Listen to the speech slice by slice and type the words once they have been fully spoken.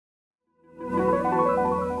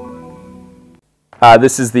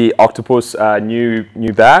This is the Octopus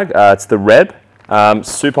new bag. It's the WREBB,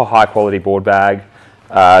 super high quality board bag.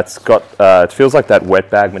 It's got it feels like that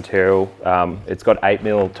wet bag material. It's got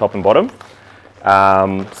 8mm top and bottom,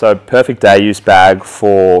 so perfect day use bag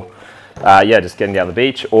for yeah, just getting down the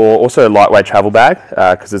beach, or also a lightweight travel bag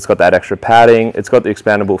because it's got that extra padding. It's got the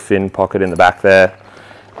expandable fin pocket in the back there.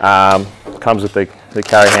 Comes with the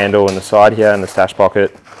carry handle in the side here and the stash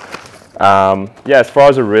pocket. Yeah, as far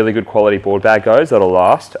as a really good quality board bag goes, that'll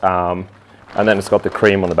last. And then it's got the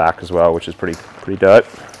cream on the back as well, which is pretty dope.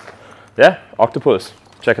 Yeah, Octopus,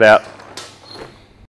 check it out.